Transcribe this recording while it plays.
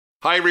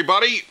Hi,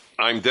 everybody.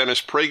 I'm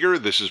Dennis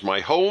Prager. This is my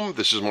home.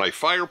 This is my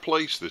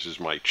fireplace. This is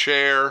my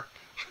chair.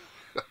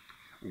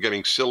 I'm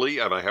getting silly,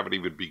 and I haven't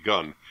even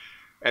begun.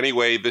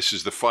 Anyway, this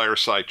is the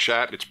Fireside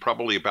Chat. It's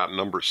probably about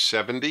number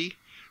 70,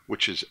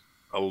 which is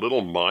a little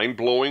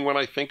mind-blowing when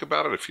I think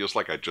about it. It feels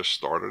like I just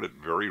started it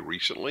very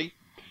recently.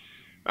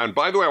 And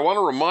by the way, I want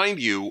to remind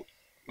you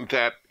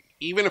that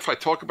even if I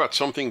talk about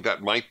something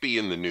that might be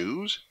in the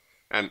news,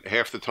 and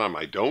half the time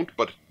I don't,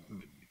 but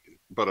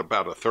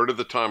about a third of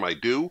the time I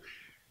do.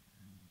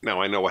 Now,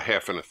 I know a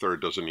half and a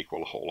third doesn't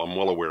equal a whole. I'm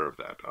well aware of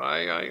that.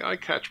 I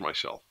catch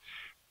myself.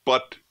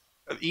 But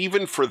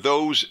even for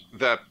those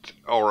that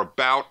are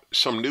about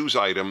some news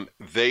item,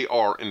 they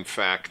are, in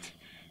fact,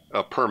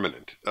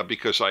 permanent.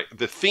 Because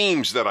the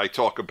themes that I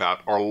talk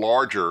about are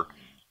larger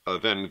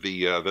than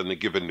the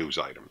given news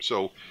item.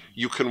 So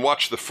you can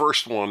watch the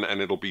first one, and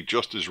it'll be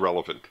just as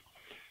relevant.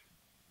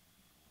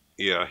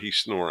 Yeah, he's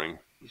snoring.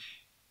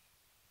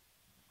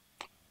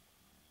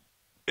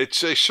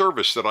 It's a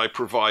service that I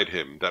provide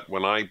him, that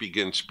when I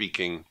begin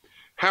speaking,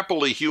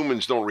 happily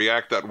humans don't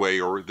react that way,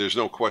 or there's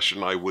no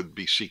question I would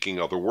be seeking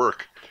other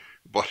work.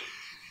 But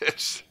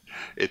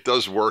it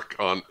does work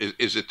on,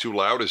 is it too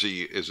loud? It's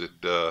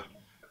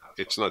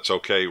not, it's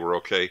okay, we're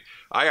okay.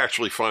 I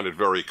actually find it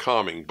very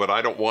calming, but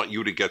I don't want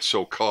you to get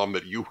so calm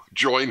that you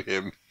join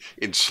him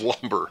in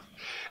slumber.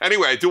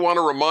 Anyway, I do want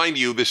to remind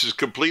you, this is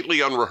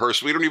completely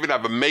unrehearsed. We don't even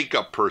have a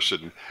makeup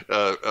person,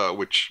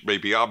 which may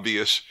be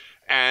obvious.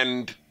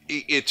 And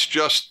it's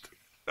just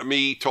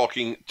me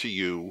talking to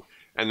you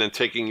and then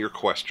taking your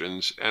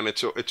questions. And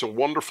it's a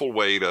wonderful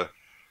way to,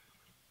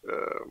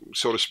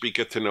 so to speak,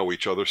 get to know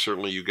each other.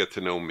 Certainly you get to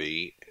know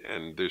me.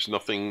 And there's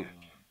nothing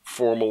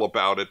formal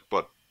about it,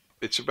 but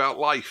it's about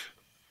life.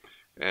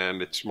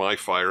 And it's my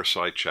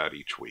fireside chat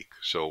each week.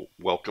 So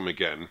welcome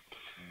again.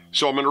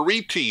 So I'm going to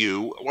read to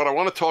you what I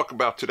want to talk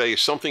about today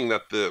is something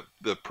that the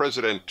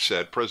president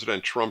said,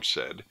 President Trump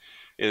said,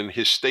 in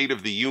his State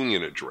of the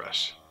Union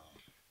address.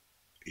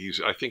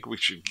 I think we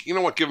should, you know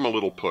what, give him a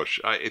little push.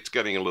 It's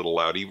getting a little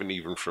loud,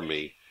 even for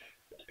me.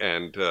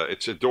 And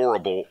it's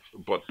adorable,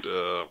 but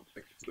I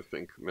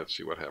think, let's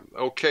see what happens.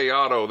 Okay,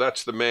 Otto,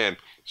 that's the man.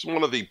 He's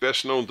one of the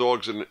best-known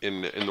dogs in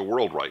the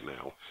world right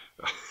now.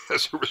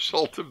 As a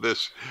result of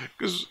this,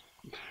 because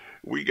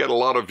we get a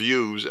lot of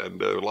views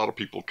and a lot of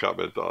people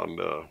comment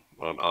on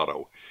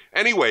Otto.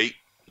 Anyway,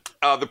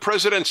 the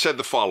president said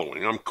the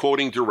following, I'm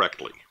quoting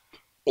directly.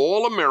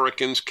 All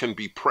Americans can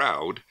be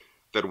proud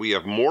that we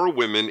have more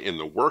women in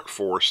the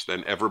workforce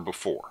than ever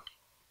before.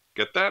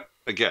 Get that?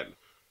 Again,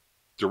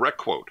 direct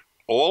quote.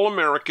 All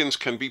Americans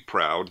can be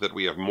proud that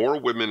we have more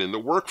women in the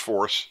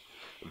workforce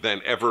than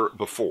ever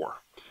before.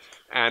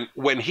 And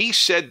when he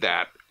said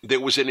that, there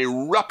was an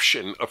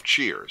eruption of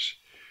cheers,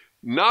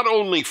 not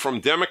only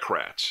from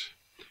Democrats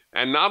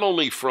and not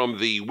only from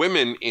the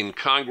women in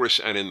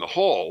Congress and in the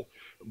hall,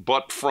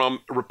 but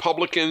from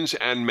Republicans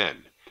and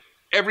men.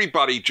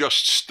 Everybody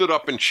just stood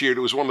up and cheered.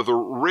 It was one of the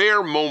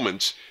rare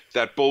moments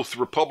that both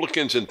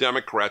Republicans and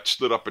Democrats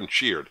stood up and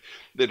cheered.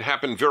 That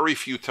happened very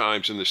few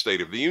times in the State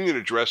of the Union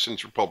address,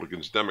 since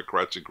Republicans and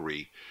Democrats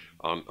agree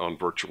on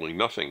virtually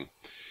nothing.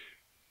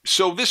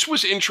 So this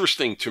was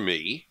interesting to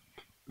me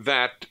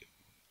that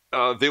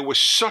there was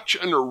such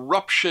an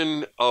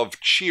eruption of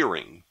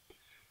cheering.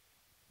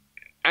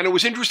 And it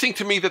was interesting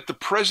to me that the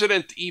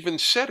president even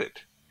said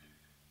it.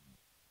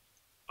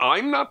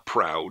 I'm not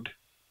proud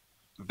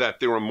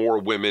that there are more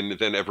women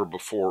than ever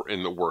before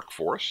in the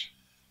workforce.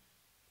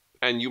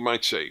 And you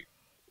might say,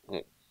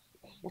 well,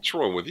 what's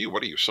wrong with you?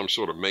 What are you, some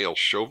sort of male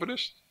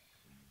chauvinist?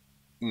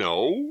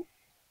 No,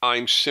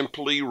 I'm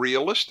simply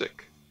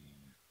realistic.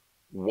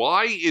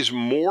 Why is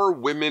more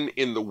women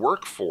in the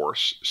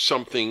workforce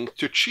something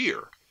to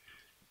cheer?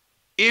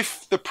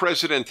 If the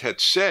president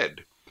had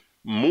said,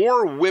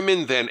 more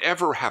women than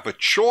ever have a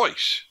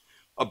choice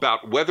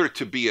about whether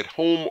to be at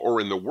home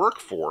or in the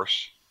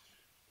workforce,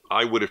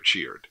 I would have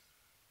cheered.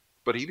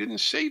 But he didn't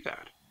say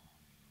that.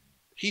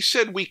 He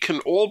said we can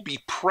all be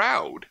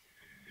proud.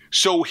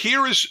 So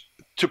here is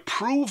to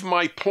prove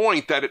my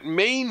point that it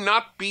may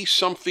not be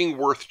something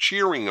worth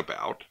cheering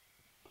about.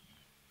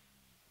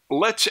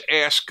 Let's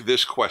ask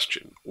this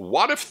question.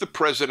 What if the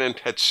president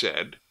had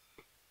said,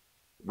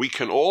 we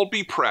can all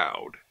be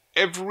proud,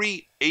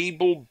 every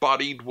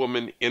able-bodied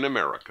woman in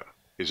America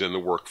is in the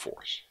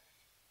workforce?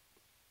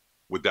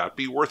 Would that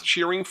be worth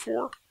cheering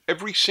for?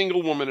 Every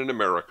single woman in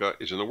America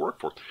is in the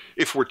workforce.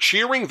 If we're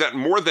cheering that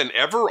more than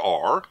ever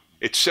are,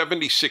 it's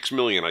 76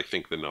 million, I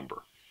think the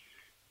number.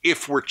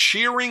 If we're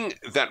cheering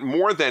that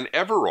more than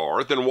ever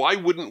are, then why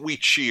wouldn't we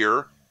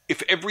cheer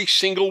if every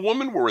single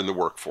woman were in the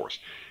workforce?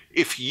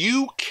 If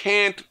you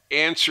can't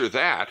answer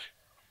that,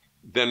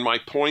 then my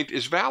point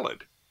is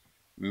valid.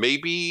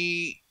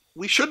 Maybe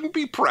we shouldn't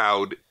be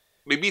proud.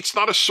 Maybe it's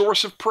not a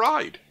source of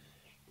pride.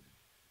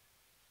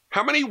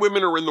 How many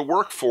women are in the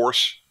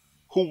workforce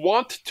who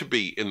want to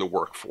be in the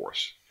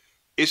workforce?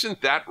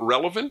 Isn't that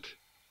relevant?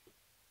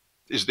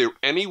 Is there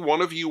any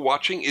one of you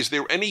watching? Is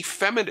there any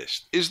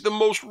feminist? Is the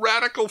most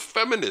radical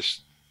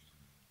feminist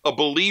a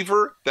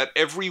believer that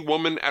every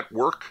woman at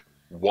work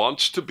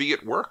wants to be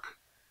at work?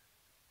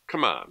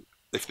 Come on.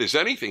 If there's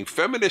anything,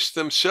 feminists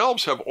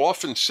themselves have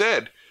often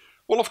said,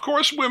 well, of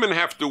course women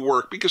have to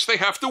work because they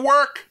have to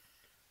work.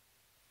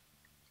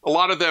 A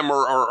lot of them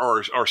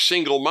are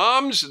single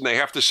moms and they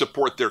have to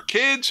support their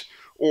kids,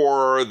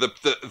 or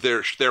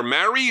they're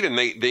married and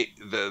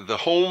the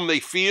home they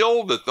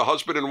feel that the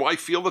husband and wife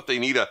feel that they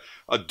need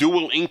a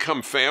dual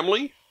income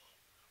family.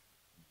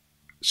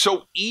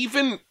 So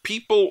even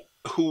people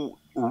who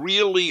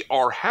really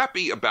are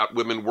happy about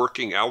women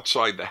working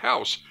outside the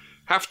house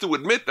have to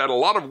admit that a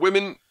lot of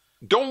women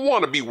don't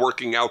want to be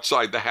working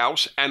outside the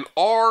house and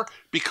are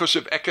because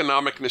of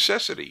economic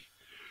necessity.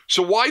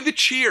 So why the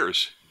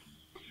cheers?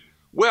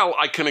 Well,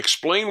 I can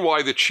explain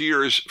why the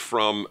cheers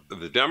from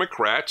the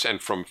Democrats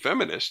and from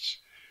feminists,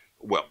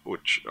 well,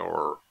 which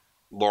are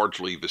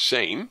largely the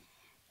same,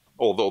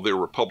 although they're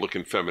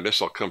Republican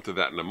feminists. I'll come to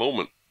that in a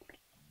moment.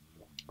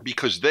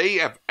 Because they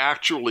have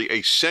actually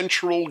a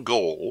central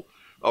goal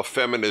of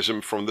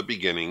feminism from the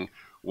beginning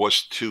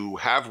was to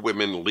have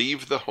women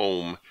leave the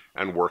home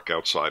and work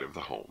outside of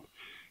the home.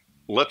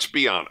 Let's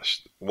be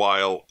honest.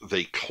 While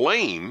they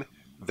claim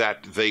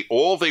that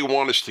all they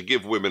want is to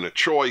give women a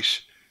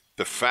choice,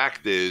 the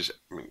fact is,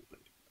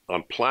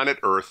 on planet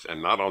Earth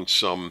and not on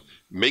some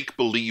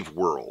make-believe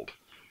world,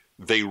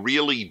 they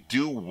really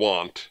do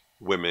want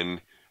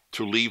women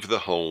to leave the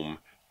home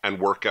and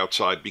work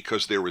outside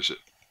because there is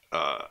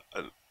a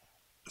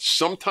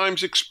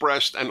sometimes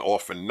expressed and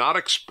often not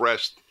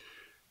expressed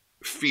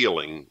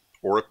feeling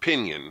or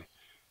opinion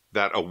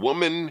that a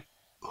woman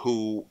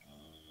who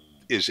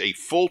is a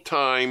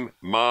full-time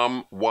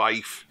mom,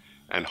 wife,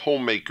 and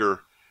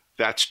homemaker,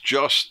 that's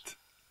just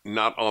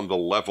not on the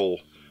level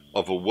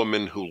of a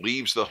woman who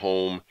leaves the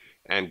home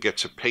and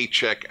gets a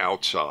paycheck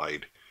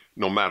outside,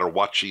 no matter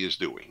what she is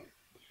doing.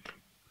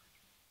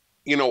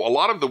 You know, a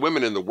lot of the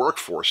women in the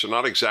workforce are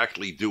not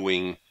exactly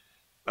doing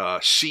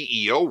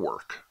CEO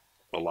work.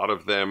 A lot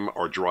of them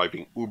are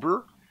driving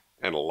Uber,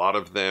 and a lot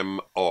of them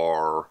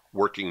are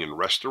working in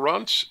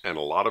restaurants, and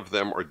a lot of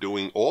them are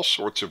doing all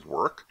sorts of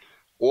work,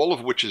 all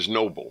of which is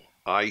noble.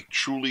 I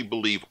truly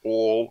believe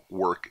all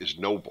work is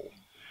noble.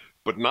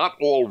 But not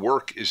all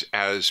work is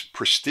as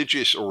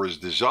prestigious or as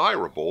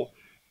desirable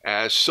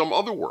as some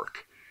other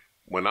work.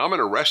 When I'm in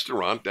a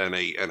restaurant and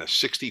a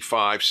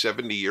 65,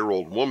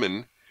 70-year-old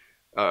woman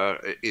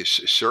is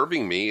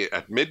serving me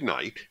at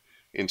midnight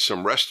in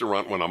some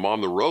restaurant when I'm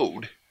on the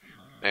road,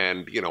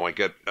 and I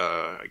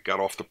got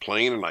off the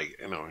plane and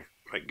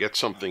I get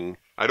something.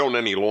 I don't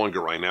any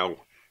longer. I now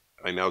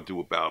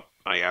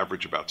I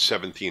average about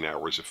 17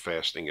 hours of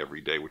fasting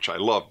every day, which I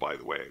love, by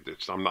the way.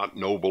 I'm not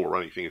noble or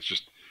anything. It's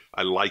just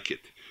I like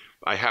it.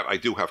 I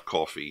do have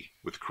coffee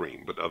with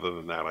cream, but other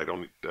than that, I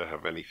don't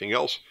have anything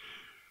else.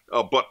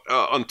 But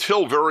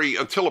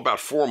until about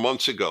 4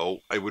 months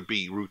ago, I would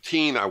be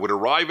routine. I would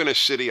arrive in a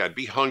city. I'd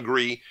be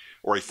hungry,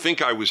 or I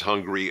think I was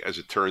hungry, as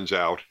it turns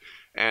out,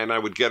 and I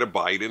would get a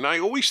bite. And I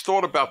always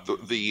thought about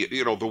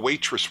the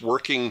waitress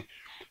working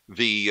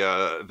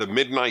the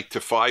midnight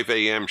to 5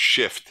 a.m.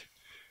 shift,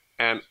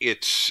 and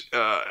it's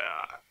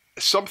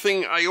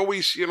something I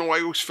always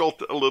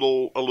felt a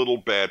little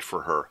bad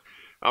for her.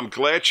 I'm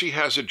glad she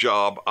has a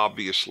job,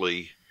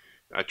 obviously.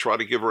 I try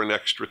to give her an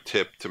extra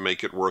tip to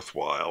make it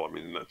worthwhile. I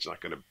mean, that's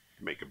not going to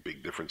make a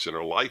big difference in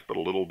her life, but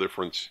a little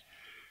difference.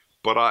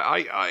 But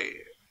I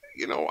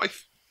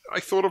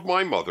thought of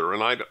my mother,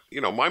 and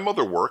my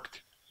mother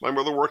worked. My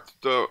mother worked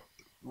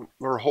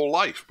her whole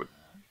life, but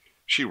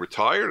she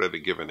retired at a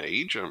given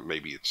age,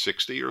 maybe at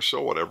 60 or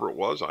so, whatever it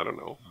was. I don't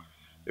know.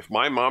 If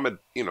my mom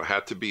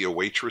had to be a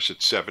waitress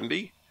at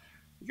 70,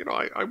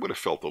 I would have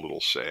felt a little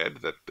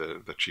sad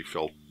that she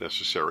felt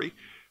necessary.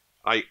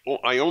 I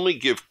only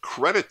give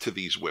credit to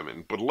these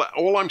women, but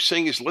all I'm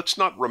saying is let's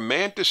not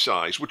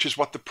romanticize, which is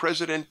what the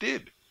president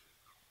did.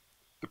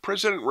 The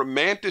president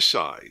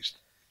romanticized,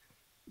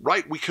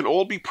 right? We can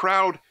all be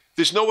proud.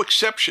 There's no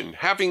exception.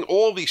 Having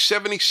all these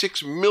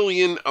 76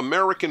 million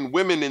American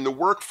women in the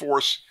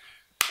workforce,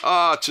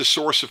 it's a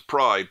source of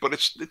pride, but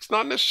it's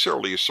not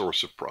necessarily a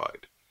source of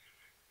pride.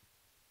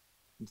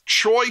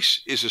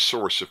 Choice is a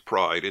source of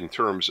pride in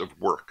terms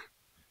of work,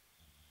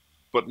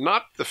 but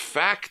not the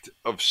fact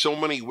of so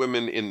many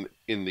women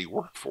in the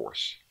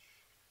workforce.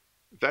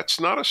 That's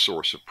not a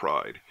source of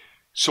pride.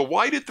 So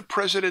why did the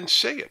president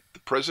say it? The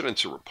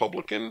president's a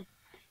Republican.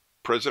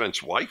 The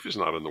president's wife is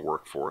not in the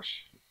workforce.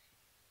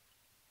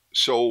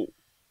 So,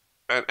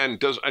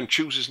 and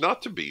chooses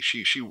not to be.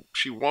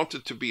 She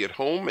wanted to be at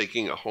home,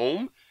 making a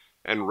home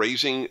and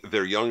raising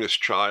their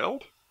youngest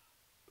child.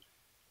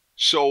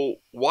 So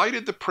why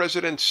did the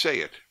president say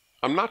it?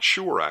 I'm not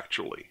sure,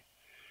 actually.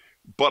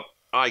 But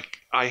I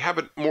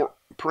have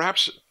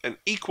perhaps an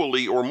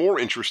equally or more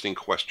interesting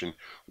question.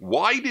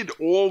 Why did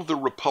all the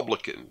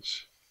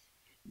Republicans,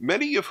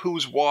 many of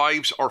whose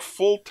wives are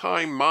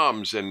full-time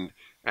moms and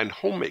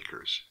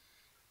homemakers,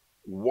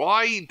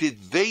 why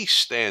did they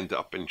stand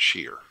up and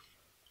cheer?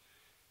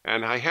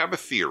 And I have a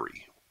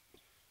theory.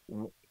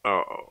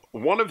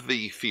 One of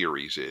the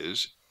theories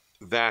is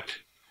that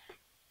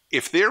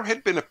if there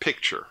had been a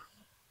picture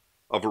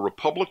of a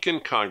Republican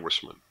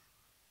congressman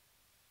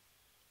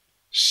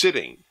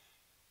sitting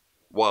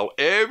while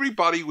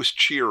everybody was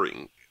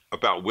cheering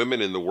about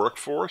women in the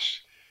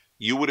workforce.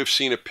 You would have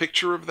seen a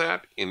picture of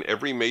that in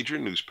every major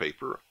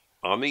newspaper,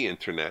 on the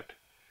internet,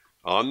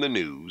 on the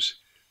news.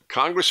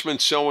 Congressman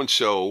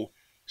so-and-so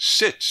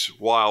sits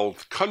while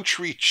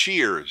country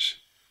cheers,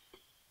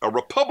 a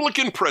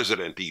Republican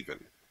president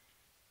even,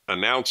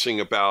 announcing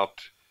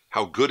about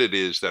how good it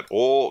is that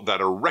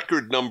a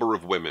record number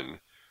of women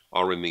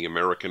are in the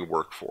American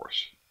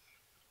workforce.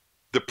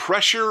 The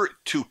pressure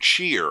to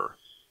cheer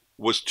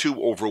was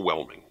too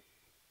overwhelming.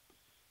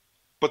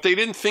 But they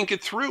didn't think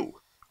it through.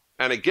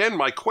 And again,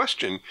 my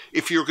question,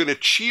 if you're going to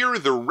cheer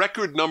the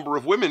record number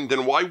of women,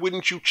 then why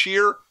wouldn't you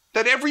cheer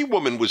that every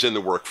woman was in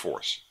the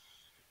workforce?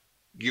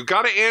 You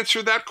got to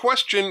answer that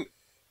question,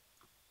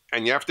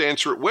 and you have to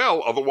answer it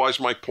well, otherwise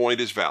my point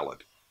is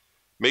valid.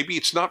 Maybe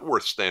it's not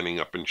worth standing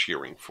up and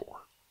cheering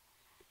for.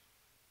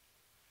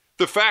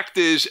 The fact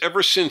is,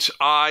 ever since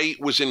I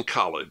was in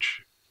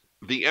college,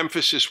 the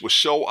emphasis was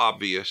so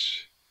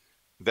obvious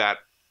that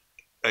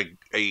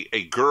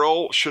a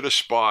girl should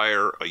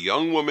aspire, a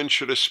young woman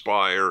should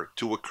aspire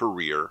to a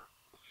career.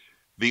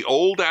 The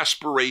old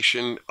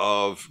aspiration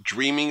of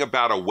dreaming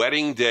about a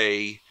wedding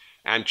day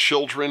and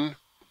children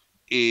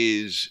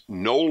is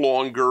no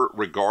longer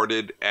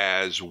regarded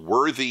as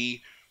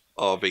worthy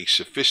of a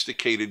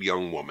sophisticated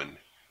young woman.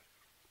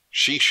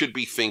 She should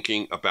be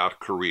thinking about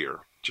career.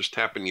 Just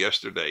happened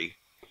yesterday,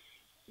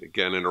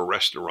 again in a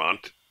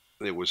restaurant.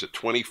 There was a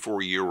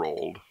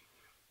 24-year-old,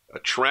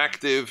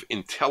 attractive,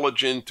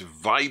 intelligent,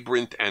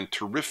 vibrant, and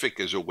terrific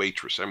as a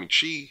waitress. I mean,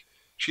 she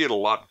had a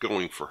lot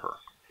going for her.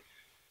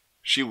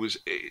 She was,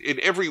 in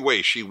every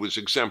way, she was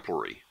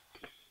exemplary.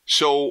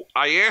 So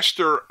I asked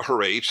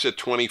her age, said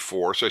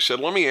 24. So I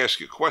said, let me ask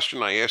you a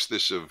question. I ask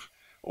this of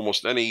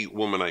almost any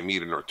woman I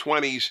meet in her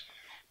 20s.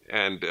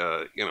 And,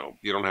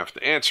 you don't have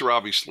to answer,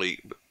 obviously,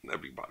 but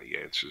everybody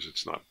answers.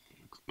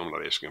 I'm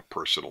not asking a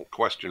personal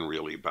question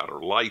really about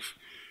her life,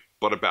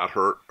 but about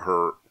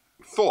her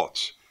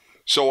thoughts.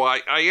 So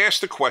I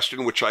asked a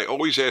question, which I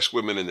always ask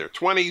women in their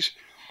 20s.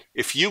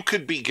 If you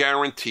could be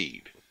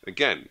guaranteed,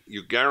 again,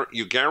 you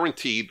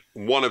guaranteed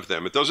one of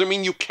them. It doesn't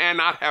mean you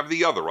cannot have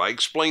the other. I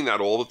explain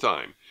that all the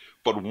time.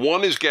 But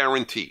one is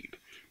guaranteed,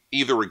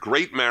 either a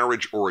great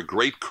marriage or a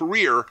great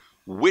career.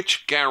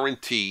 Which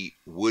guarantee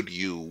would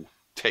you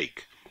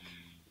take?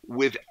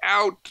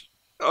 Without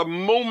a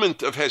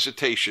moment of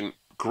hesitation,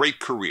 great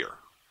career.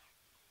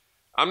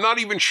 I'm not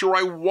even sure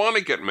I want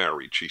to get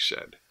married, she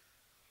said.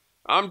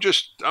 I'm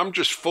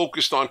just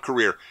focused on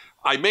career.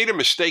 I made a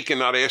mistake in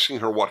not asking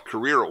her what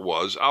career it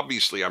was.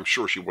 Obviously, I'm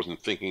sure she wasn't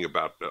thinking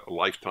about a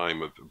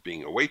lifetime of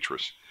being a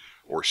waitress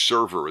or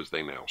server, as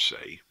they now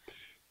say.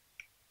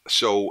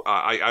 So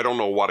I don't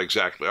know what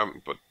exactly,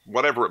 but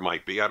whatever it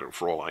might be,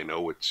 for all I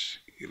know, it's,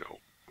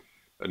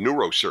 a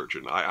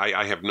neurosurgeon.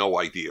 I have no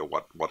idea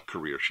what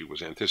career she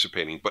was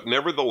anticipating. But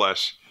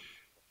nevertheless,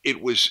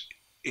 it was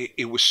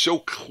so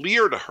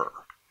clear to her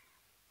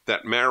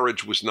that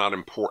marriage was not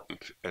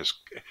important,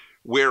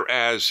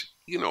 whereas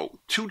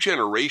 2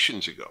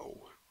 generations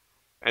ago,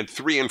 and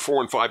 3 and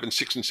 4 and 5 and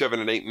 6 and 7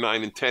 and 8 and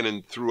 9 and 10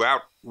 and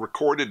throughout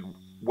recorded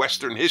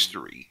Western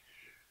history,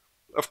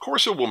 of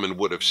course a woman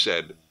would have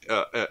said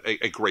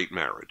a great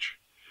marriage.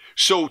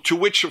 So to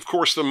which, of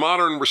course, the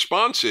modern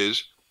response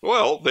is,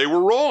 well, they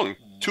were wrong.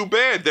 Too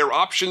bad. Their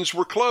options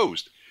were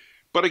closed.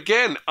 But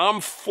again, I'm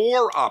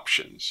for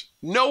options.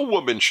 No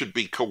woman should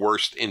be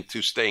coerced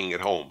into staying at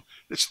home.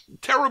 It's a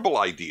terrible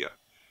idea.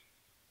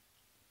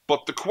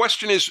 But the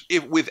question is,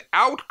 if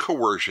without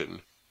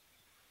coercion,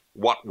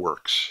 what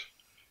works?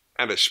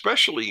 And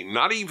especially,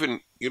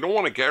 you don't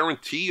want a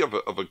guarantee of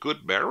a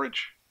good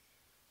marriage?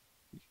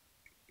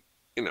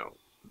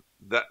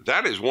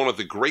 That is one of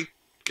the great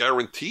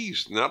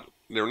guarantees.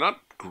 There are not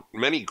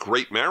many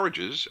great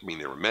marriages. I mean,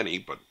 there are many,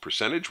 but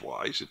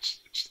percentage-wise,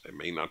 it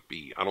may not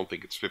be. I don't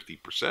think it's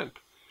 50%.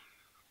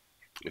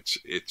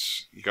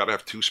 You got to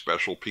have 2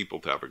 special people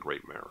to have a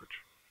great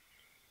marriage.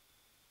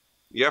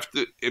 You have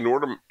to,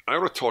 I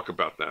ought to talk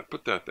about that.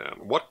 Put that down.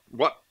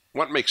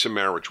 What makes a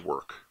marriage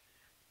work?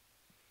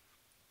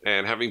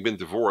 And having been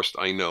divorced,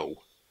 I know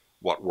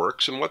what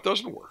works and what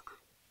doesn't work.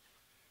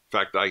 In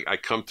fact, I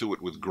come to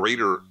it with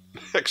greater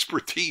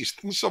expertise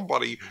than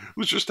somebody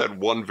who's just had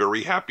one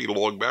very happy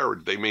long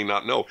marriage. They may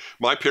not know.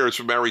 My parents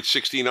were married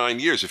 69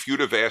 years. If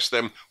you'd have asked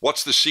them,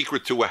 what's the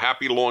secret to a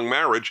happy long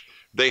marriage?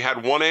 They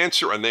had one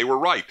answer and they were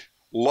right.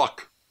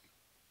 Luck.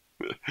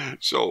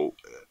 So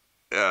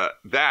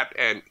that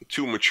and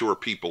 2 mature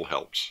people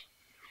helps.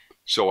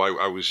 So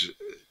I was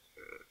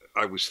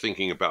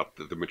thinking about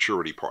the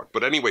maturity part.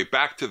 But anyway,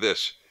 back to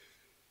this.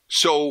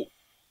 So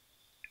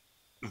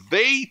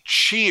they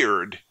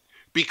cheered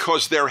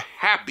because they're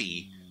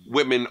happy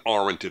women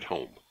aren't at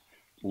home.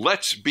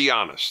 Let's be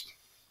honest.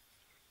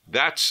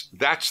 That's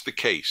the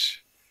case.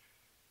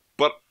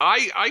 But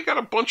I got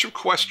a bunch of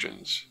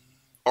questions.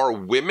 Are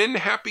women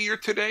happier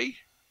today?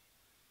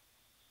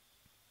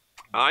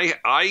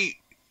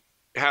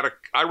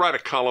 I write a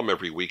column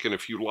every week, and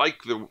if you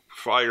like the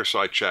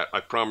fireside chat,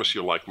 I promise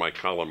you'll like my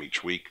column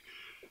each week.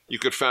 You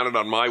could find it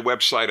on my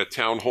website at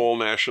Town Hall,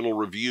 National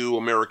Review,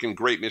 American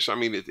Greatness. I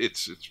mean,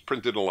 it's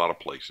printed in a lot of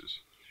places.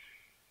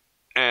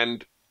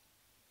 And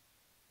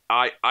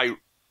I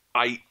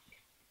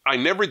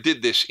never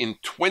did this in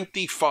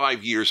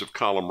 25 years of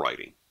column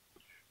writing.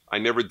 I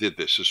never did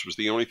this. This was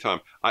the only time.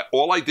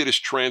 All I did is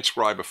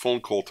transcribe a phone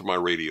call to my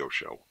radio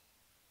show.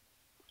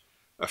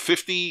 A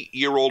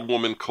 50-year-old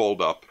woman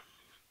called up,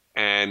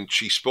 and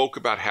she spoke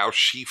about how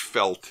she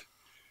felt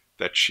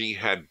that she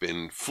had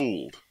been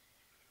fooled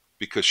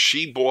because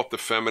she bought the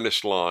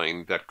feminist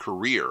line that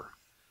career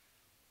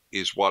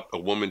is what a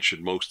woman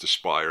should most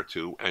aspire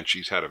to, and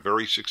she's had a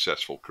very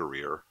successful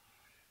career,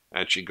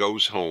 and she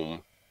goes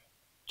home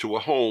to a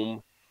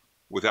home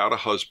without a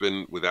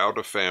husband, without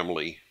a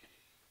family,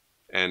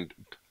 and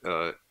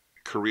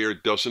career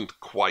doesn't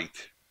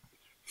quite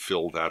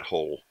fill that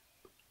hole.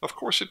 Of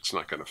course it's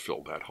not going to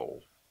fill that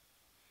hole.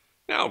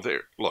 Now,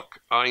 look,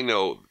 I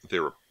know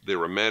there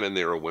are men and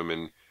there are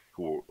women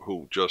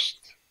who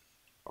just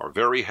are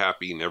very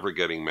happy never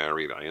getting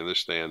married. I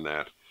understand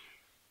that.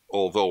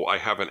 Although I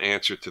have an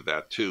answer to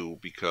that too,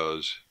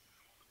 because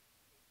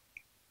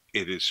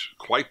it is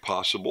quite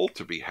possible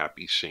to be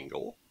happy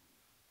single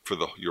for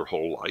your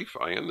whole life.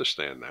 I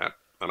understand that.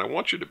 And I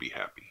want you to be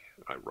happy.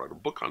 I wrote a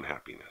book on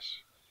happiness.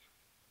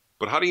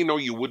 But how do you know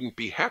you wouldn't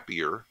be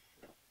happier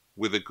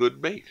with a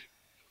good mate,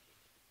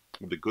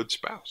 with a good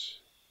spouse?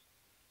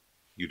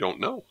 You don't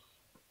know.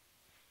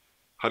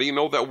 How do you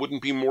know that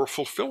wouldn't be more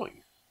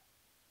fulfilling?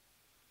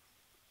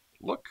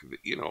 Look,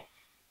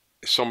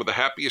 some of the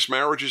happiest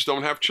marriages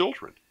don't have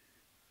children.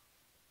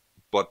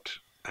 But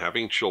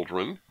having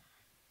children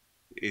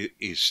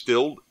is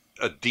still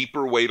a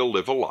deeper way to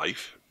live a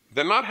life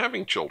than not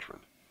having children.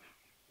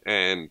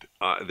 And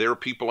there are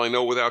people I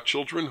know without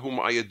children whom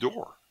I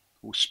adore,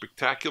 who are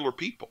spectacular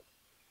people.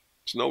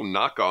 It's no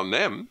knock on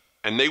them.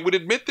 And they would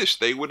admit this.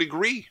 They would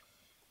agree.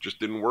 Just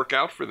didn't work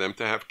out for them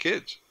to have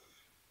kids.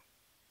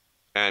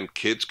 And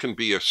kids can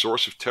be a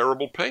source of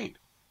terrible pain.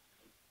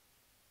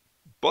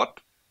 But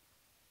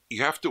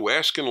you have to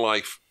ask in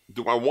life,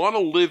 do I want to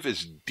live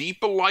as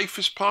deep a life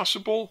as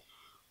possible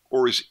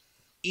or as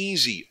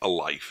easy a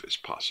life as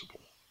possible?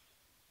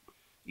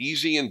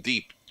 Easy and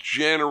deep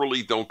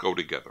generally don't go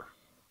together.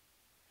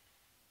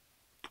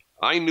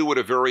 I knew at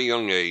a very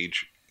young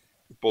age,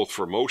 both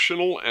for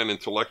emotional and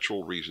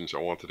intellectual reasons, I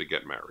wanted to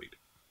get married.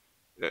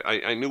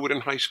 I knew it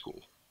in high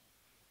school.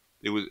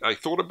 I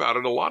thought about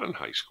it a lot in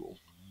high school.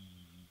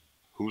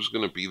 Who's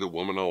going to be the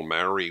woman I'll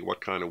marry?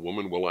 What kind of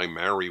woman will I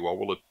marry? What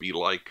will it be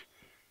like?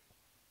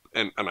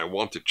 And I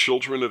wanted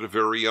children at a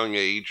very young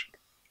age.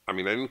 I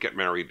mean, I didn't get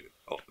married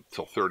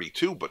until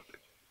 32, but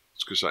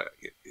it's because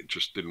it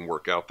just didn't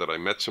work out that I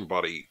met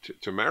somebody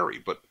to marry.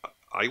 But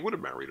I would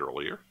have married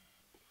earlier.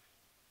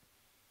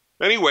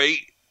 Anyway,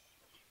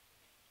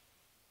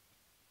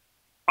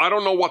 I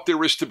don't know what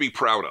there is to be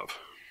proud of.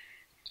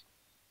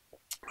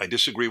 I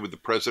disagree with the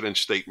president's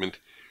statement,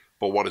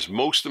 but what is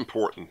most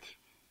important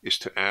is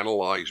to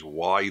analyze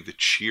why the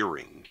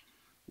cheering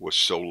was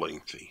so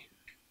lengthy.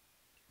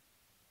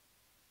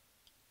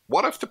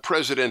 What if the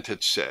president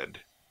had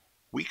said,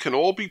 we can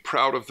all be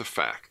proud of the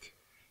fact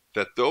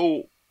that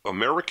though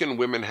American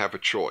women have a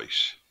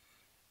choice,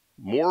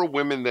 more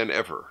women than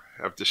ever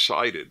have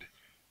decided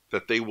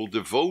that they will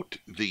devote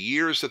the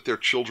years that their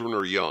children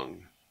are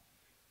young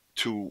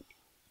to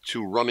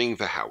running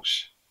the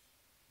house,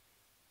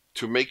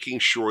 to making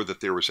sure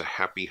that there is a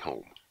happy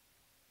home.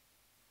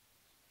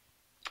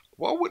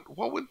 What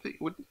would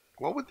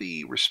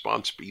the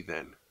response be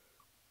then?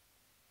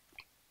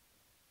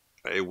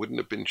 It wouldn't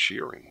have been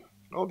cheering.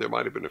 Oh, there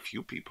might have been a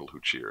few people who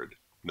cheered.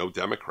 No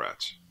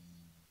Democrats.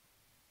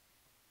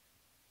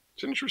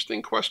 It's an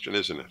interesting question,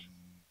 isn't it?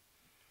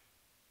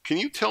 Can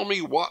you tell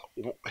me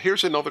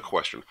here's another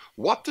question.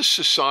 What does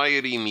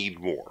society need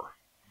more?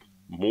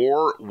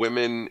 More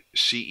women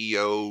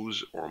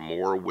CEOs or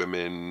more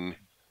women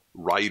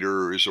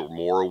writers or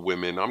more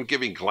women, I'm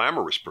giving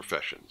glamorous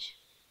professions,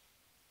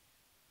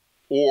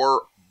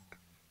 or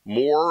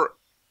more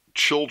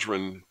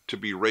children to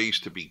be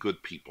raised to be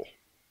good people?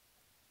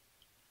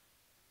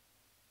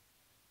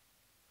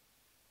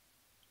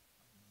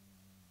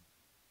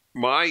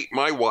 My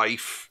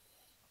wife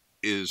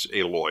is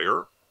a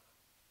lawyer.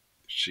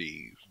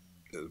 She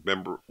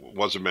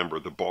was a member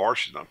of the bar.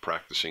 She's not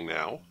practicing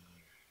now.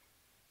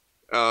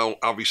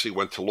 Obviously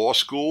went to law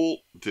school,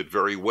 did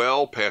very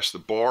well, passed the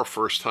bar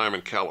first time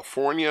in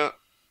California,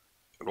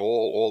 and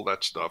all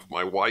that stuff.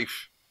 My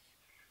wife,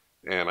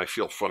 and I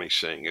feel funny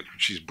saying it,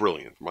 she's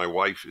brilliant. My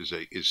wife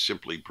is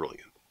simply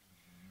brilliant.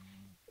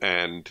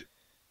 And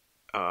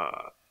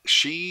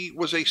she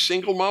was a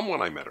single mom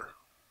when I met her.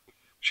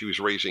 She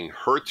was raising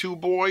her two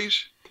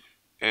boys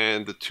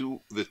and the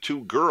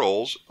two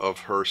girls of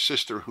her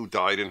sister who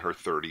died in her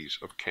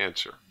 30s of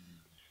cancer.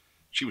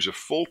 She was a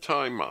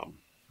full-time mom.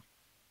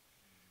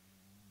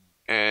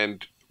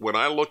 And when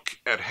I look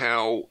at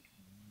how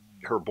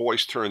her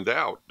boys turned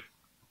out,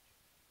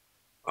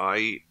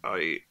 I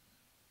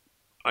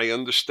I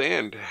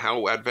understand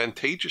how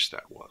advantageous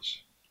that was.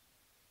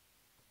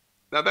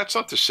 Now, that's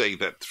not to say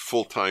that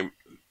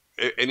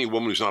any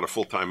woman who's not a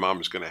full-time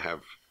mom is going to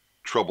have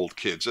troubled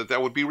kids.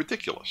 That would be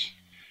ridiculous.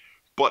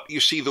 But you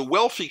see, the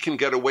wealthy can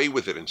get away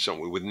with it in some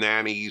way, with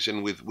nannies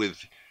and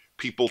with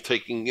people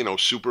taking,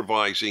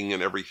 supervising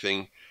and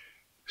everything.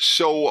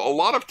 So a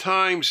lot of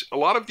times, a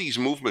lot of these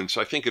movements,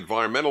 I think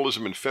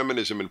environmentalism and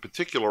feminism in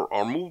particular,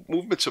 are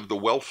movements of the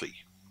wealthy.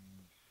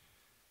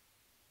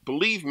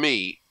 Believe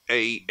me,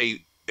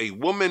 a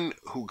woman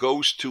who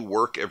goes to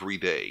work every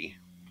day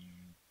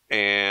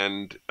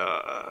and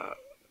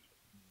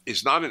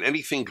is not in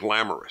anything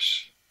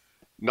glamorous,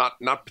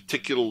 not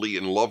particularly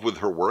in love with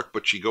her work,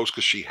 but she goes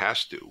because she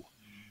has to.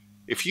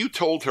 If you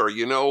told her,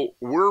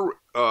 we're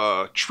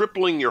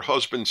tripling your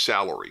husband's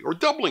salary or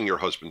doubling your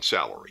husband's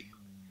salary,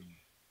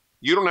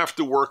 you don't have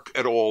to work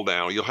at all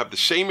now. You'll have the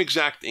same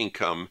exact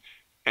income,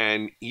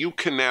 and you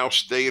can now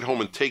stay at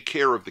home and take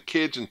care of the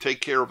kids and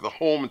take care of the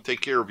home and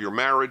take care of your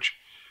marriage.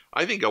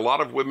 I think a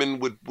lot of women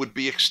would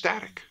be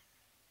ecstatic.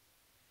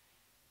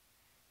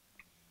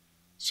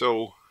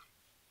 So,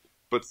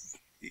 but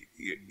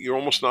you're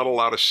almost not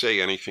allowed to say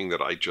anything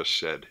that I just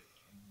said.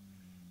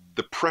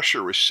 The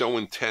pressure is so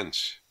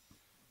intense.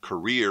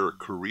 Career,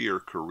 career,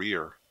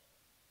 career.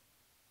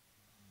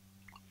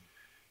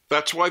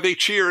 That's why they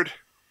cheered,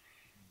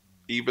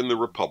 even the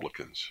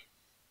Republicans.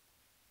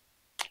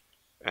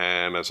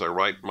 And as I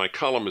write, my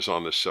column is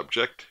on this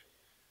subject,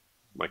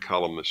 my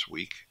column this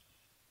week,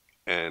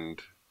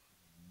 and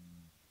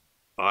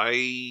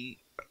I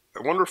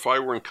wonder if I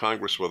were in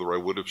Congress whether I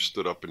would have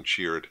stood up and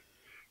cheered.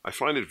 I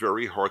find it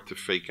very hard to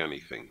fake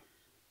anything,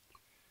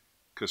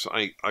 because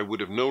I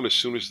would have known as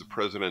soon as the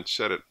president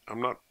said it.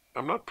 I'm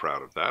not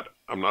proud of that.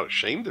 I'm not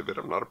ashamed of it.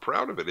 I'm not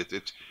proud of it.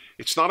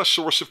 It's not a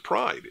source of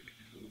pride.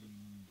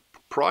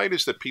 Pride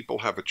is that people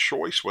have a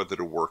choice whether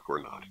to work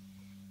or not.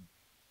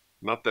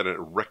 Not that a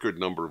record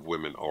number of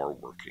women are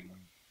working.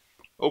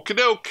 Okie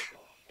doke.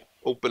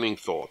 Opening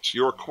thoughts.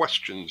 Your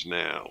questions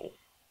now.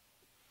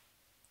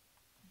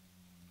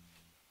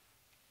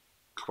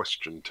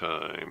 Question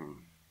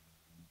time.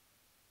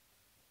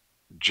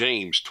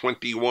 James,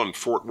 21,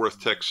 Fort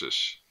Worth,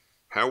 Texas.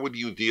 How would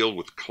you deal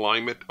with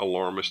climate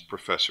alarmist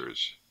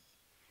professors?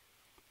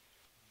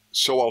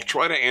 So I'll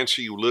try to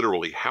answer you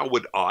literally. How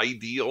would I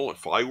deal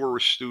if I were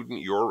a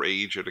student your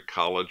age at a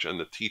college and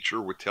the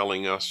teacher were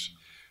telling us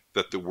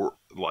that there were,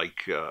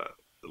 like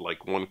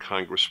one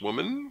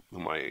congresswoman,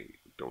 whom I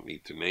don't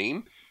need to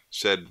name,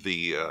 said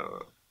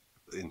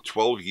in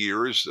 12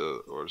 years,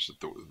 or is it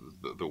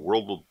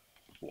the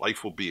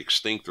life will be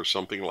extinct or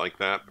something like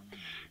that.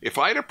 If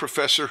I had a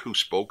professor who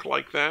spoke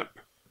like that,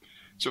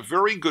 it's a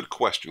very good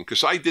question,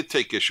 because I did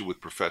take issue with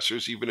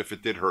professors, even if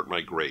it did hurt my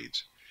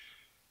grades.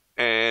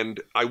 And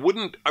I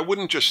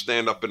wouldn't just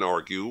stand up and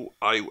argue.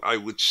 I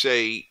would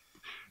say,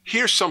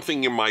 here's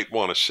something you might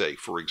want to say.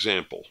 For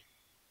example,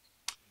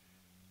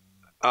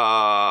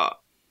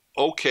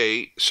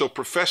 okay, so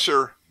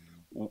professor,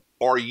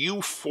 are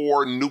you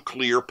for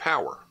nuclear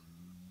power?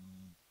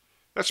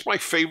 That's my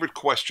favorite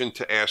question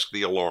to ask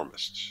the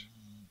alarmists.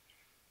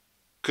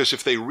 Because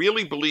if they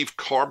really believe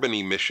carbon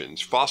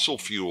emissions, fossil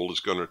fuel is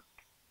going to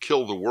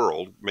kill the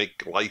world,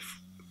 make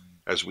life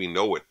as we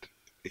know it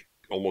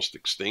almost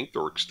extinct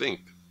or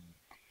extinct,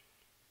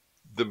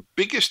 the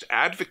biggest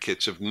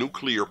advocates of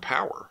nuclear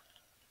power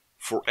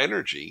for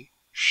energy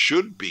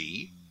should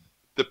be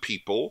the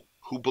people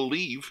who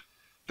believe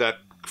that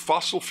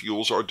fossil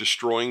fuels are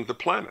destroying the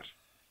planet.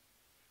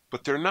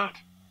 But they're not.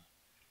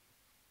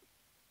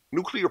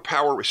 Nuclear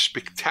power is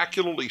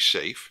spectacularly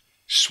safe.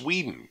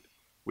 Sweden,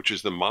 which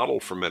is the model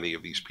for many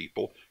of these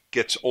people,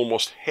 gets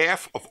almost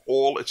half of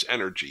all its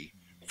energy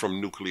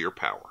from nuclear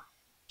power.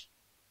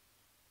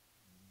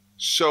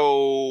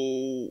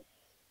 So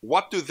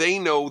what do they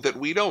know that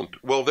we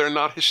don't? Well, they're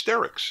not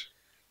hysterics.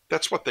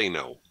 That's what they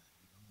know.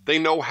 They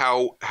know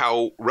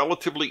how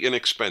relatively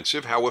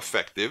inexpensive, how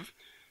effective,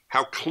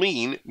 how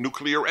clean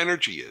nuclear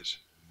energy is.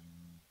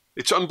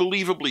 It's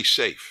unbelievably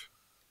safe.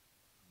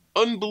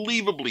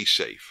 Unbelievably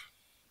safe.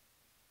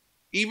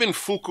 Even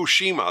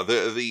Fukushima,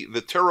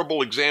 the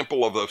terrible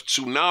example of a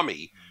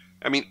tsunami,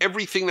 I mean,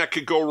 everything that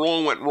could go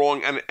wrong went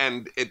wrong,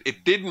 and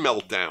it did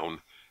melt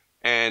down.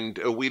 And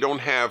we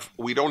don't have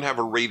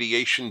a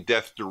radiation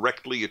death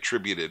directly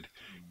attributed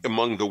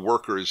among the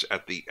workers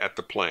at the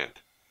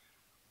plant.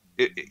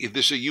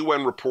 This is a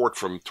UN report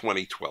from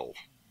 2012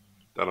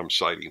 that I'm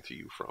citing to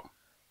you from.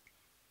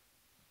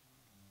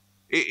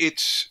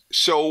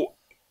 So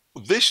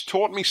this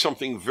taught me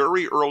something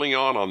very early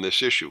on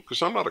this issue,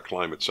 because I'm not a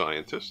climate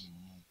scientist.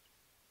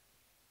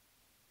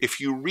 If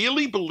you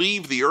really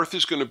believe the Earth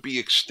is going to be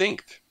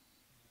extinct,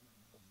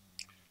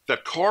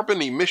 that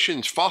carbon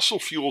emissions, fossil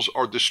fuels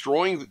are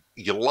destroying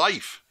your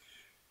life,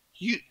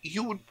 you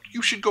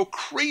should go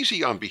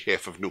crazy on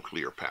behalf of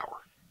nuclear power.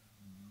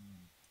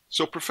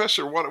 So,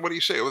 Professor, what do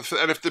you say?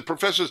 And if the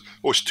professor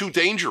was too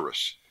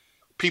dangerous,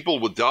 people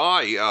would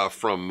die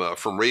from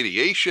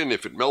radiation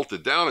if it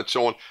melted down and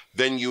so on,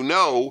 then you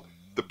know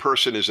the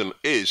person is a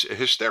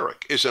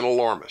hysteric, is an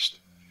alarmist.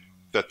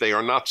 that they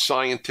are not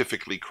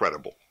scientifically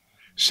credible.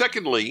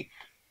 Secondly,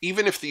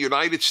 even if the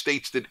United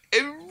States did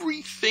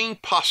everything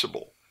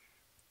possible,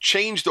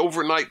 changed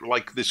overnight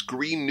like this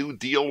Green New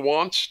Deal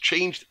wants,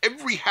 changed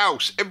every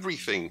house,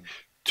 everything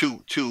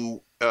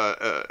to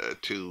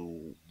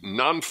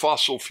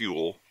non-fossil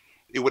fuel,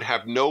 it would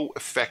have no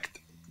effect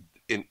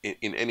in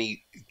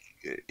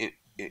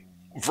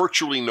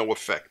virtually no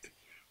effect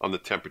on the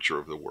temperature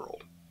of the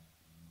world.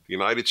 The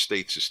United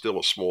States is still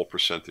a small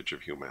percentage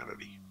of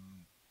humanity.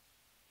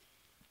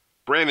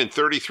 Brandon,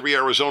 33,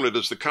 Arizona,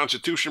 does the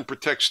Constitution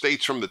protect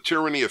states from the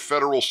tyranny of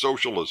federal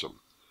socialism?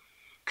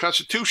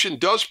 Constitution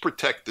does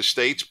protect the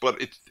states,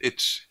 but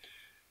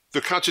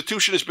the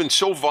Constitution has been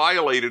so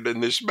violated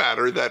in this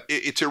matter that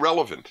it's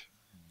irrelevant.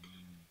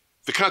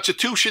 The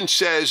Constitution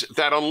says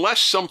that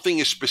unless something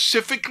is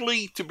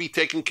specifically to be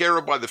taken care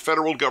of by the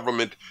federal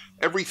government,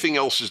 everything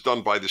else is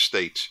done by the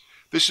states.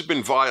 This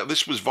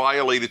was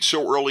violated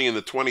so early in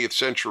the 20th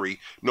century,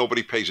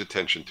 nobody pays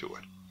attention to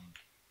it.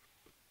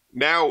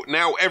 Now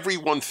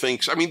everyone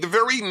thinks, I mean, the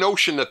very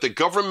notion that the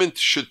government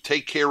should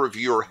take care of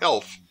your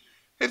health,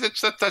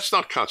 that's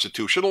not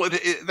constitutional.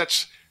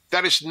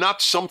 That is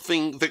not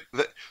something that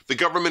the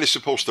government is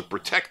supposed to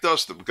protect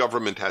us. The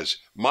government has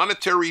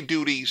monetary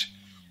duties,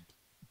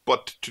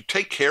 but to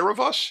take care of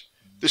us,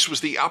 this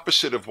was the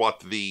opposite of what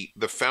the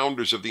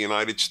founders of the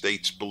United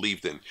States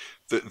believed in.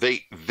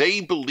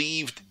 They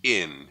believed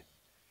in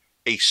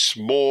a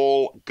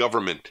small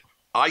government.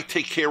 I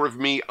take care of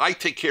me, I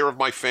take care of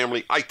my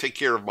family, I take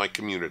care of my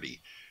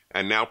community.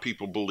 And now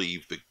people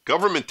believe the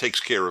government takes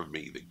care of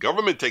me, the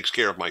government takes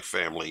care of my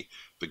family,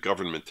 the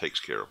government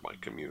takes care of my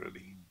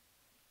community.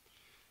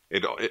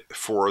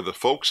 For the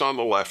folks on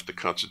the left, the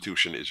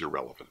Constitution is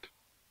irrelevant.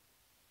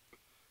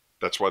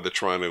 That's why they're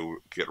trying to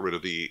get rid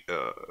of the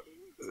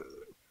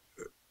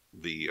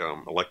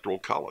Electoral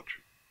College.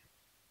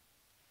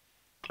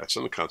 That's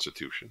in the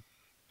Constitution.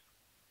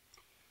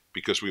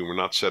 Because we were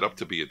not set up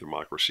to be a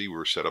democracy, we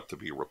were set up to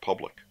be a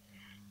republic.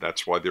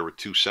 That's why there were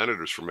 2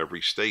 senators from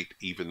every state,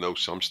 even though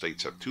some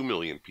states have 2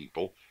 million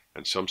people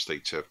and some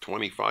states have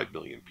 25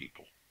 million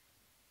people.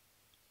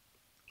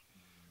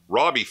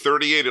 Robbie,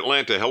 38,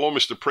 Atlanta. Hello,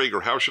 Mr.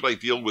 Prager. How should I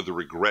deal with the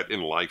regret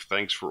in life?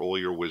 Thanks for all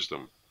your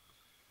wisdom.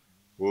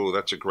 Whoa,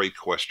 that's a great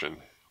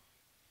question.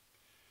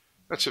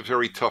 That's a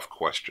very tough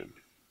question.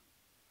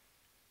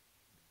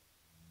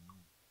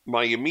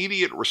 My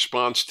immediate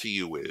response to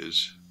you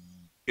is,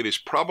 it is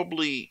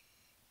probably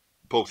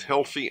both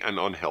healthy and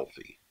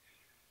unhealthy.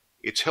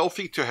 It's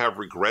healthy to have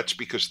regrets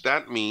because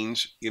that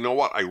means, you know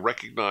what, I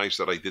recognize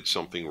that I did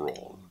something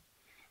wrong.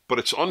 But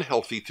it's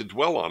unhealthy to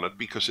dwell on it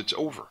because it's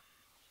over.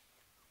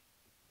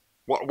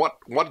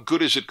 What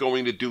good is it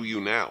going to do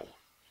you now?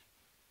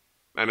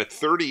 And at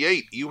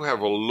 38, you have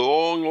a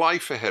long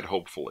life ahead,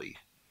 hopefully,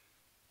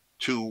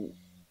 to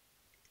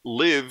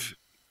live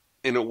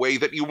in a way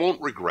that you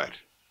won't regret.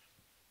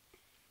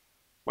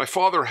 My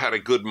father had a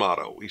good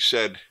motto. He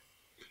said,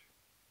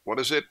 what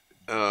is it?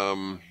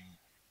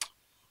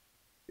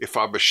 If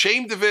I'm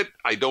ashamed of it,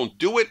 I don't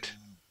do it.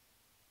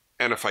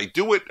 And if I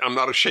do it, I'm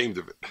not ashamed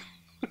of it.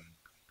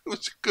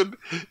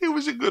 It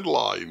was a good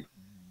line.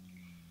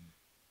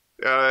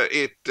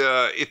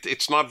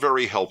 It's not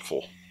very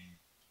helpful.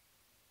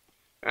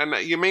 And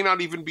you may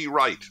not even be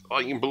right.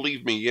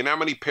 Believe me, you know how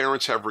many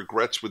parents have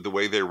regrets with the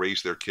way they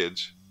raise their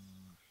kids?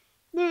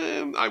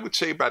 I would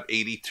say about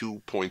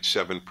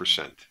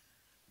 82.7%.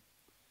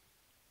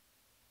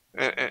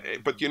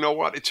 But you know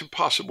what? It's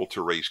impossible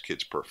to raise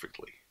kids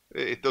perfectly.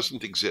 It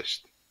doesn't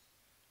exist.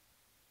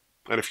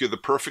 And if you're the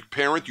perfect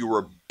parent, you're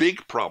a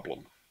big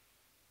problem.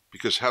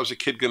 Because how's a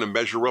kid going to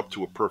measure up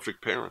to a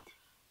perfect parent?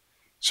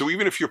 So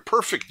even if you're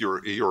perfect,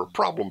 you're a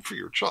problem for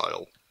your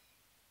child.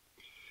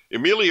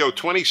 Emilio,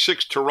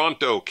 26,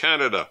 Toronto,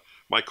 Canada.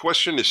 My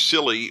question is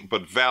silly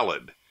but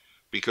valid.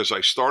 Because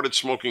I started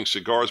smoking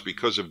cigars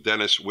because of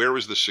Dennis. Where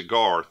is the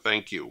cigar?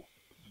 Thank you.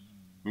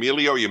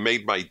 Emilio, you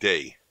made my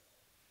day.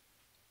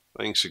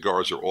 I think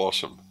cigars are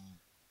awesome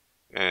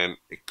and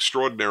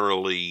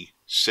extraordinarily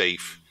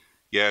safe.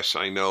 Yes,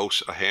 I know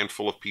a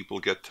handful of people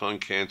get tongue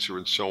cancer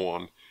and so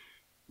on.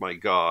 My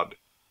God,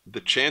 the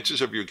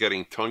chances of you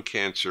getting tongue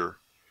cancer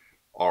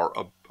are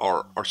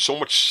so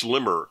much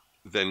slimmer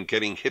than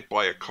getting hit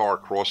by a car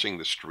crossing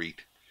the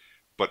street.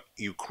 But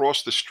you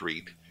cross the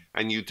street,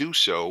 and you do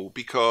so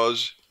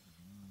because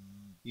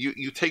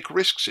you take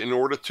risks in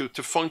order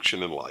to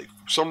function in life.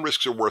 Some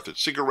risks are worth it.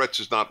 Cigarettes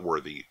is not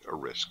worthy a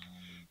risk,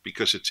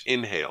 because it's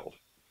inhaled.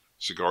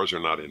 Cigars are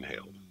not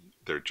inhaled.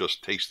 They're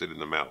just tasted in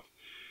the mouth.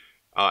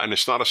 And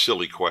it's not a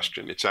silly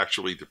question. It's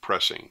actually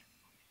depressing.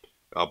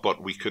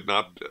 But we could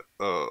not,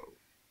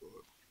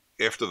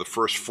 after the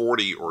first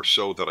 40 or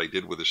so that I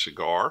did with a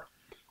cigar,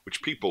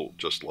 which people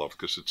just love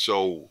because it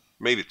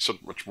made it so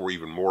much more,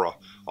 even more a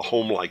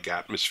home-like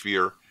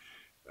atmosphere.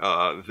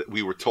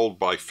 We were told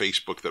by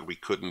Facebook that we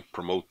couldn't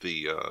promote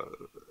the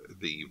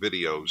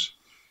videos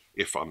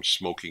if I'm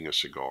smoking a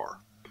cigar.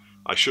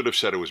 I should have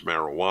said it was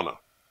marijuana,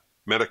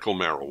 medical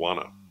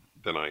marijuana.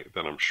 Then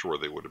I'm sure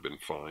they would have been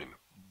fine.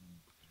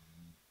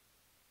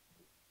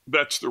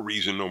 That's the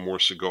reason no more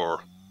cigar.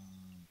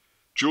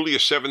 Julia,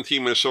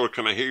 17, Minnesota,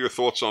 can I hear your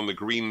thoughts on the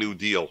Green New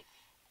Deal?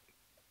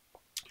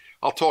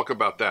 I'll talk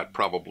about that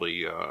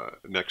probably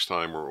next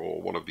time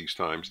or one of these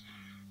times.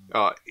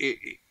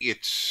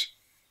 It's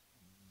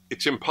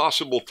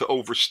impossible to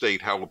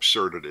overstate how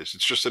absurd it is.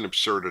 It's just an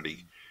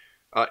absurdity.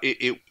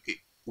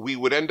 We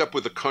would end up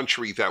with a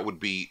country that would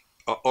be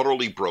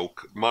utterly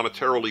broke,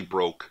 monetarily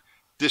broke,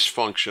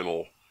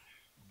 dysfunctional,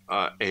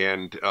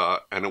 and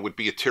it would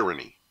be a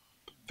tyranny.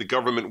 The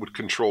government would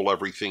control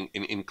everything,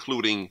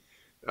 including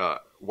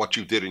what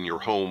you did in your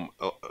home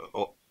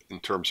in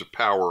terms of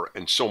power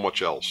and so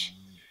much else.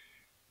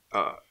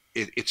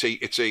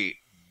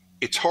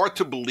 It's hard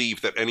to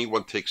believe that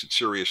anyone takes it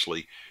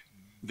seriously.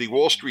 The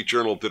Wall Street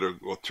Journal did a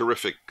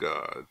terrific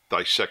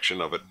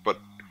dissection of it, but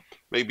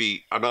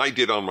maybe, and I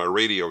did on my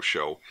radio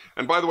show.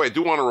 And by the way, I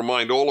do want to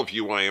remind all of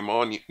you, I am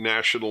on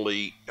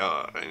nationally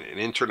and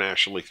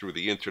internationally through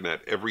the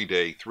internet every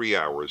day, 3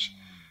 hours.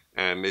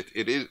 And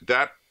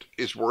that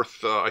is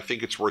worth, I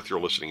think it's worth your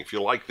listening. If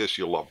you like this,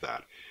 you'll love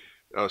that.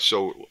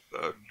 So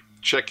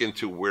check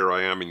into where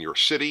I am in your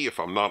city. If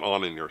I'm not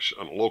on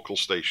a local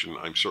station,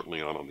 I'm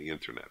certainly on the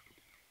internet.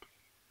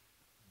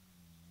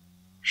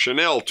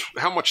 Chanel,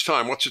 how much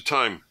time? What's the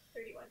time?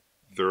 31.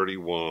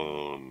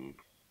 31.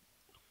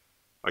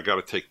 I got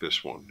to take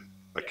this one.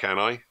 Can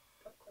I?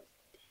 Of course.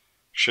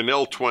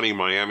 Chanel, 20,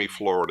 Miami,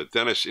 Florida.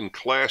 Dennis, in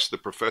class, the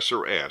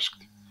professor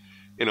asked,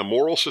 in a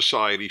moral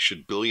society,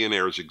 should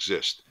billionaires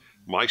exist?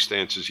 My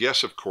stance is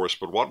yes, of course,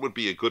 but what would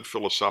be a good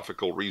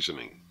philosophical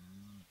reasoning?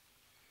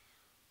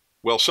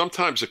 Well,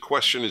 sometimes a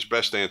question is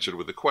best answered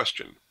with a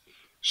question.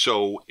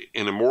 So,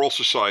 in a moral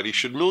society,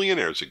 should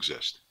millionaires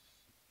exist?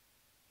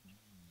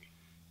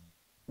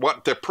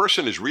 What the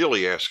person is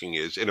really asking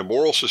is, in a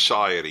moral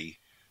society,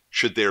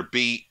 should there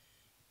be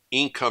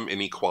income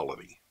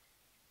inequality?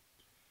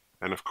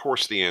 And of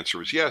course the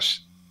answer is yes,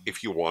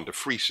 if you want a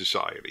free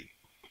society.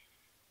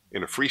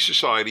 In a free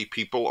society,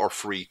 people are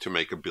free to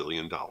make $1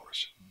 billion.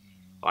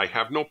 I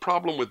have no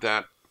problem with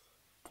that,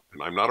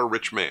 and I'm not a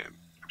rich man.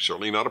 I'm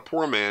certainly not a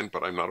poor man,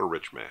 but I'm not a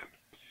rich man.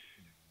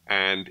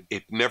 And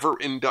it never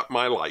in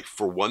my life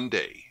for one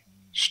day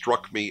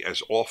struck me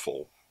as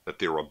awful that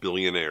there are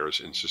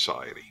billionaires in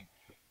society.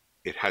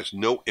 It has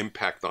no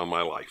impact on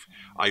my life.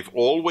 I've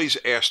always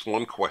asked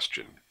one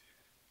question: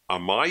 are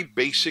my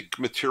basic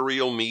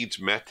material needs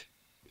met?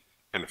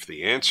 And if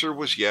the answer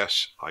was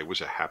yes, I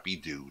was a happy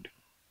dude.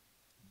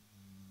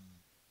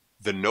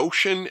 The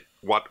notion,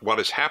 what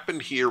has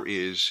happened here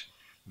is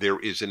there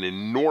is an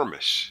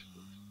enormous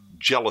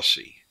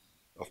jealousy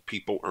of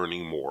people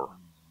earning more.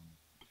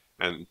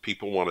 And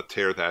people want to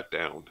tear that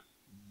down.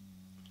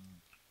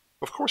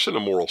 Of course, in a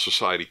moral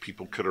society,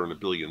 people could earn $1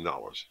 billion.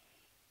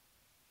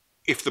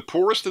 If the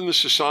poorest in the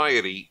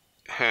society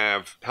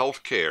have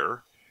health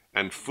care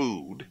and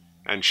food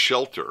and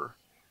shelter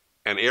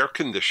and air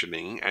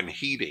conditioning and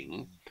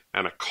heating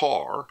and a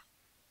car,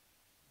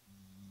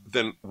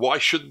 then why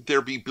shouldn't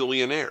there be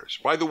billionaires?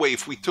 By the way,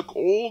 if we took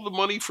all the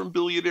money from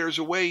billionaires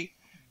away,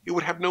 it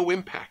would have no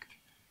impact.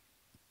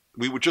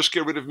 We would just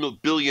get rid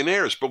of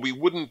billionaires, but we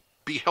wouldn't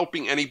be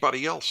helping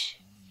anybody else.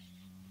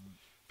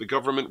 The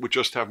government would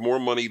just have more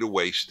money to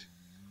waste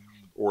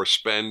or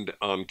spend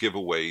on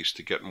giveaways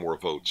to get more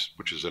votes,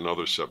 which is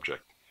another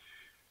subject.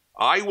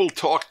 I will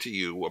talk to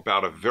you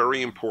about a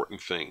very important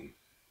thing: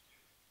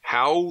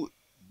 how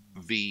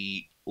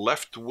the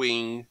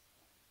left-wing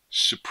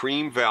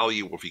supreme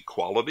value of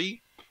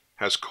equality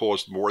has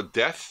caused more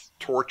death,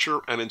 torture,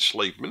 and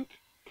enslavement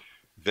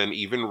than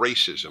even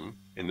racism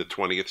in the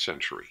 20th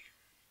century.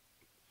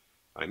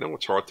 I know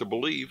it's hard to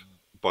believe,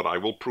 but I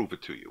will prove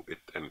it to you,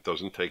 and it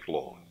doesn't take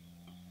long.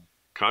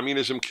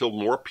 Communism killed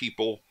more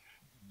people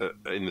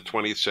in the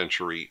 20th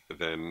century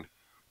than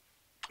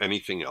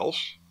anything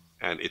else,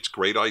 and its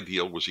great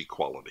ideal was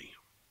equality.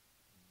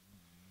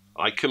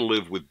 I can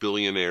live with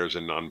billionaires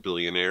and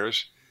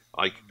non-billionaires.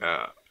 I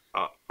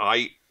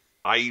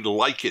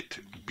like it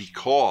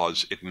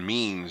because it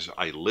means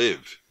I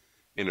live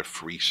in a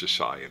free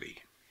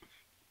society,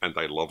 and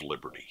I love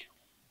liberty.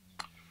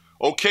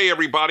 Okay,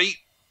 everybody,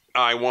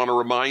 I want to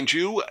remind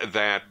you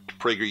that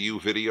PragerU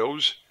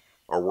videos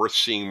are worth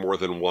seeing more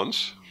than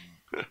once.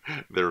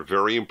 They're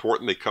very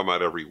important. They come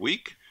out every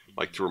week. I'd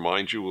like to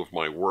remind you of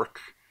my work.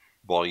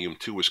 Volume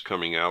 2 is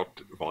coming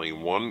out.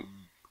 Volume 1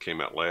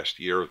 came out last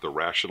year, The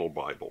Rational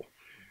Bible.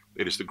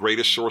 It is the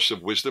greatest source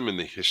of wisdom in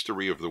the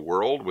history of the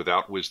world.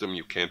 Without wisdom,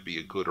 you can't be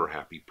a good or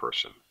happy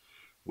person.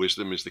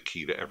 Wisdom is the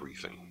key to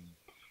everything.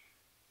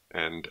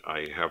 And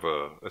I have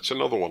that's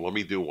another one. Let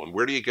me do one.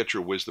 Where do you get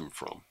your wisdom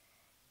from?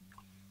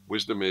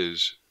 Wisdom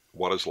is,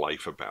 what is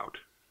life about?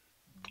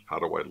 How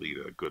do I lead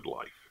a good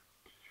life?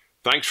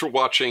 Thanks for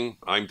watching.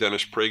 I'm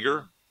Dennis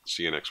Prager.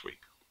 See you next week.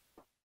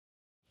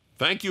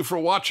 Thank you for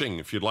watching.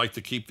 If you'd like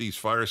to keep these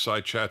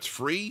fireside chats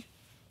free,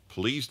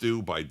 please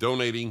do by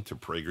donating to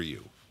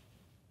PragerU.